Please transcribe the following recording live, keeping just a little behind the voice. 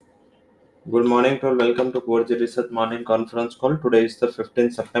Good morning to all. Welcome to Core Research Morning Conference Call. Today is the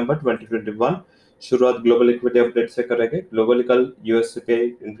 15th September 2021. शुरुआत global equity update से करेंगे। Globally कल US के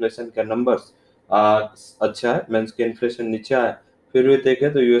inflation के numbers अच्छा है, मींस के इन्फ्लेशन नीचे आया। फिर भी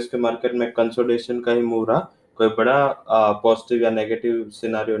देखें तो यूएस के मार्केट में कंसोलिडेशन का ही मूव रहा, कोई बड़ा पॉजिटिव या नेगेटिव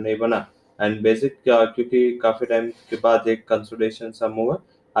सिनारियो नहीं बना। एंड बेसिक क्योंकि काफी टाइम के बाद एक कंसोलिडेशन सा मूव है।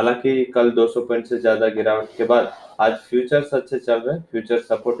 हालांकि कल 200 पॉइंट से ज्यादा गिरावट के बाद आज फ्यूचर्स अच्छे चल रहे हैं, फ्यूचर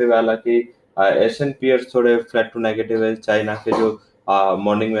सपोर्टिव है। हालांकि एशियन पीयर्स थोड़े फ्लैट टू नेगेटिव है। चाइना के जो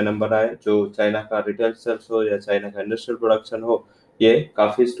मॉर्निंग में नंबर आए, जो चाइना का रिटेल सेल्स हो या चाइना का इंडस्ट्रियल प्रोडक्शन हो, ये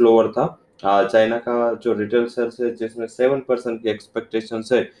काफी स्लोअर था। चाइना का जो रिटेल सेल्स है जिसमें 7% की एक्सपेक्टेशन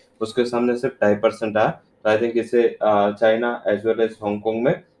है, उसके सामने सिर्फ 2.5% आया। तो आई थिंक इसे China as well as Hong Kong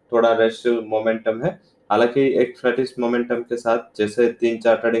में थोड़ा रेशियल मोमेंटम है। हालांकि एक फ्लैटिश मोमेंटम के साथ जैसे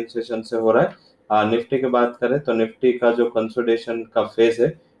 3-4 ट्रेडिंग सेशन से हो रहा है। निफ्टी की बात करें तो निफ्टी का जो कंसोलिडेशन का फेज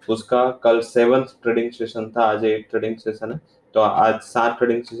है उसका कल 7th ट्रेडिंग सेशन था, आज 8 ट्रेडिंग सेशन है। तो आज 7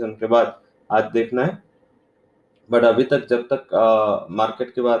 ट्रेडिंग सेशन के बाद आज देखना है। बट अभी तक जब तक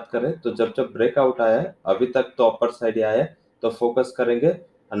मार्केट की बात करें तो जब जब ब्रेकआउट आया है अभी तक तो अपर साइड ही आया है। तो फोकस करेंगे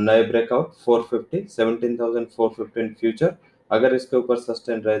नए ब्रेकआउट 450 17,415 फ्यूचर। अगर इसके ऊपर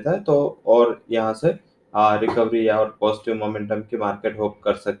सस्टेन रहता है तो और यहाँ से रिकवरी या और पॉजिटिव मोमेंटम की मार्केट होप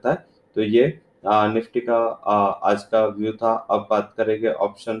कर सकता है। तो ये निफ्टी का आज का व्यू था। अब बात करेंगे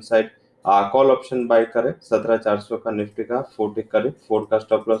option side. Call option buy करें 17,400 का निफ्टी का 40 करीब, 4 का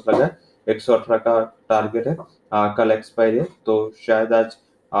स्टॉप लॉस लगा है, 118 का टारगेट है। कल एक्सपायरी है तो शायद आज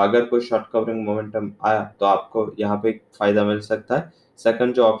अगर कोई शॉर्ट कवरिंग मोमेंटम आया तो आपको यहाँ पे एक फायदा मिल सकता है।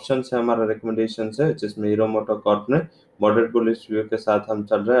 सेकंड जो ऑप्शन है हमारा रिकमेंडेशन है जिसमें हीरो मोटो कॉर्प ने मॉडरेट बुलिश व्यू के साथ हम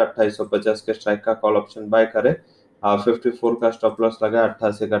चल रहे हैं। 2850 के स्ट्राइक का कॉल ऑप्शन बाय करें। 54 का स्टॉप लॉस लगा है,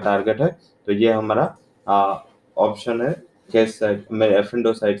 88 का टारगेट है। तो ये हमारा ऑप्शन है कैश साइड में, एफ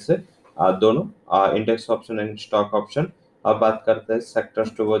एंडो साइड से दोनों index option and stock option. अब बात करते हैं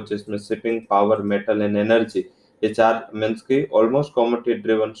सेक्टर्स टू वॉच जिसमें shipping, power, metal and energy, ये चार मीन्स की ऑलमोस्ट कॉमोडिटी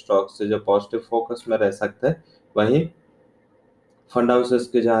ड्रिवन स्टॉक्स से जो पॉजिटिव फोकस में रह सकते हैं। वहीं फंड हाउसेस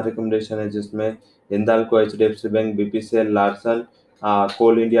के जहाँ रिकमेंडेशन है जिसमें Hindalco, HDFC bank, BPCL, Larsen,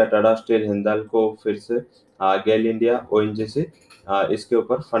 Coal India, Tata steel, Hindalco, फिर से गेल इंडिया, ओएनजीसी, इसके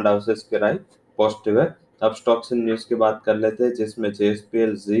ऊपर फंड हाउसेस की राय पॉजिटिव है। अब स्टॉक्स इन न्यूज की बात कर लेते हैं जिसमें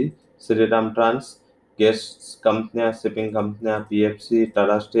जेएसपीएल, जी, श्रीराम ट्रांस, गैस कंपनियां, शिपिंग कंपनियां, PFC,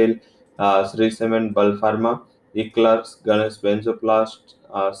 Tata steel, Shree cement, Bal pharma, eClerx, Ganesh Benzoplast,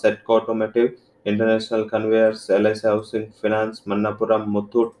 Setco automotive, international conveyors, LIC housing finance, Manappuram,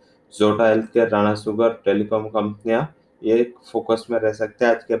 Muthoot, Zota health care, Rana sugar, telecom कंपनियां ये फोकस में रह सकते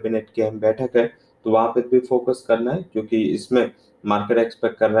हैं। आज कैबिनेट की अहम बैठक है तो वहां पे भी फोकस करना है क्योंकि इसमें मार्केट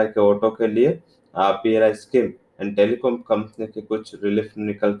एक्सपेक्ट कर रहा है कि ऑटो के लिए PLI scheme and telecom company के कुछ रिलीफ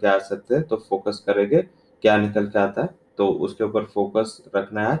निकल के आ सकते हैं। तो फोकस करेंगे क्या निकल के आता है, तो उसके ऊपर फोकस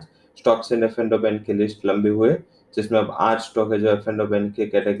रखना है आज। Stocks in F and bank की लिस्ट लंबी हुई है जिसमें अब 8 स्टॉक है जो एफ एंड बैंक की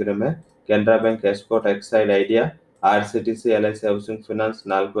कैटेगरी में। Canara bank, escort, Exide, idea, RCTC, LIC housing finance,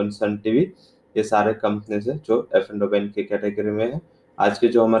 NALCO, Sun TV, ये सारे कंपनीज है जो एफ एंड बैंक की कैटेगरी में है। आज के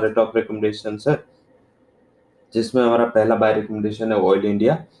जो हमारे टॉप रिकमेंडेशन है जिसमें हमारा पहला बाय रिकमेंडेशन है ऑयल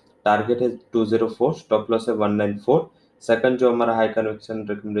इंडिया, टारगेट है 204, स्टॉप लॉस है 194। सेकंड जो हमारा हाई कन्विक्शन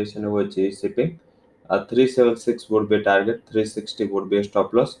रिकमेंडेशन है वो है G shipping, 376 would be target, 360 would be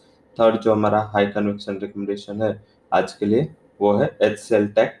stop loss. Third जो हमारा हाई कन्विक्शन रिकमेंडेशन है आज के लिए वो है HCL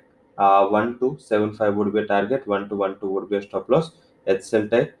tech, 1275 would be target, 1212 would be stop loss. HCL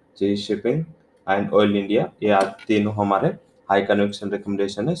tech, G shipping and oil India, ये आज तीनों हमारे high conviction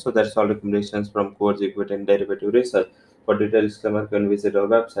recommendation है। So that's all recommendations from Core Equity and Derivative Research. For detailed disclaimer, you can visit our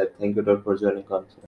website. Thank you all for joining conference.